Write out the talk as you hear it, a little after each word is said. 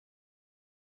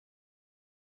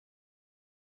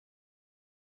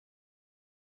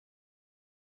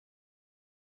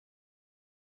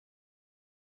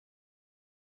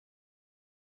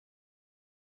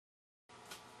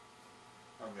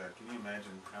God, can you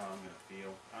imagine how I'm going to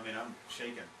feel? I mean, I'm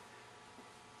shaking.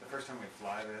 The first time we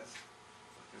fly this,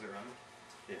 is it running?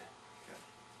 Yeah.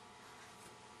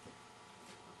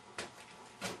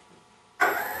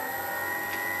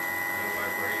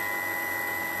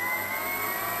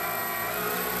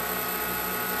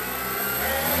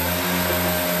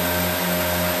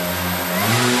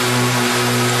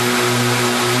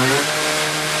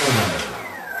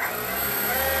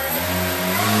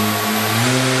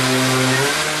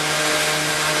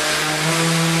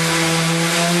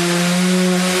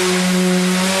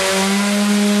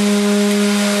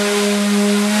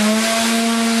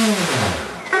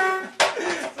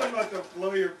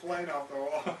 Blow your plane off the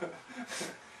wall.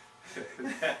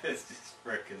 That is just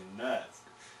freaking nuts.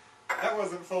 That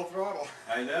wasn't full throttle.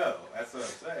 I know, that's what I'm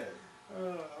saying.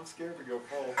 I'm scared to go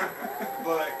full.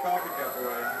 Blow that coffee cup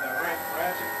away. Now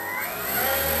ratchet.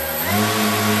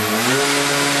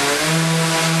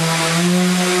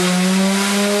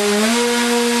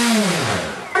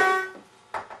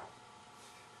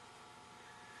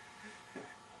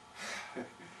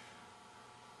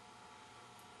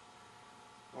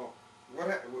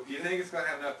 Do you think it's going to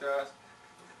have enough thrust?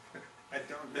 I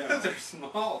don't know. Those are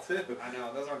small too. I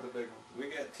know, those aren't the big ones. We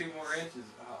got 2 more inches.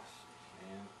 Oh,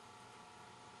 man.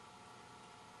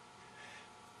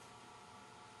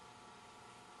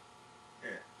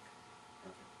 Here.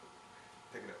 Okay.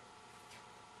 Pick it up.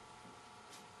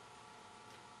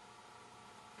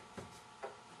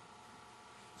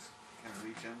 Just kind of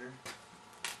reach under.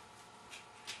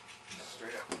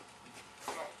 Straight up.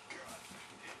 Oh, God.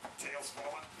 Tail's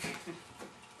falling.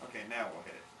 Okay, now we'll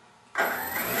hit it.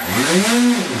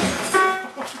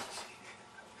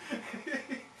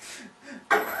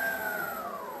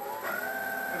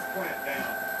 Let's point it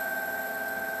down.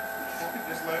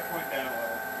 Just let it point down a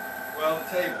little. Well, the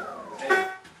table.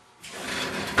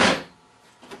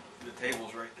 The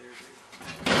table's right there, too.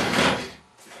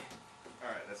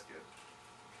 Alright, that's good.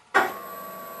 Let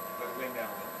it lean down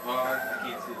a little. Well, I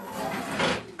can't see it.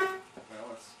 Well,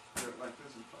 let's do it like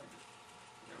this and play it.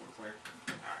 Yeah, we're clear.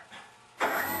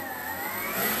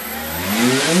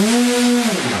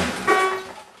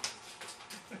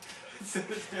 Sit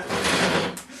it down.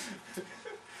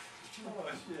 Oh,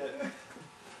 shit.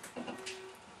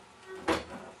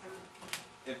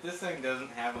 If this thing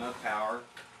doesn't have enough power...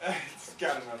 It's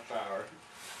got enough power.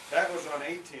 That was on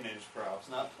 18-inch props,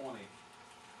 not 20.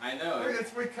 I know.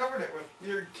 We covered it with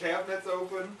your cabinets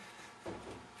open.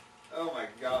 Oh my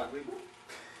God. You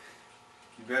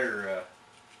better,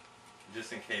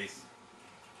 just in case.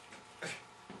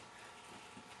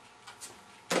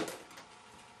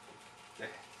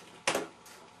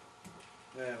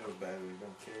 Yeah, little battery,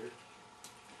 don't care.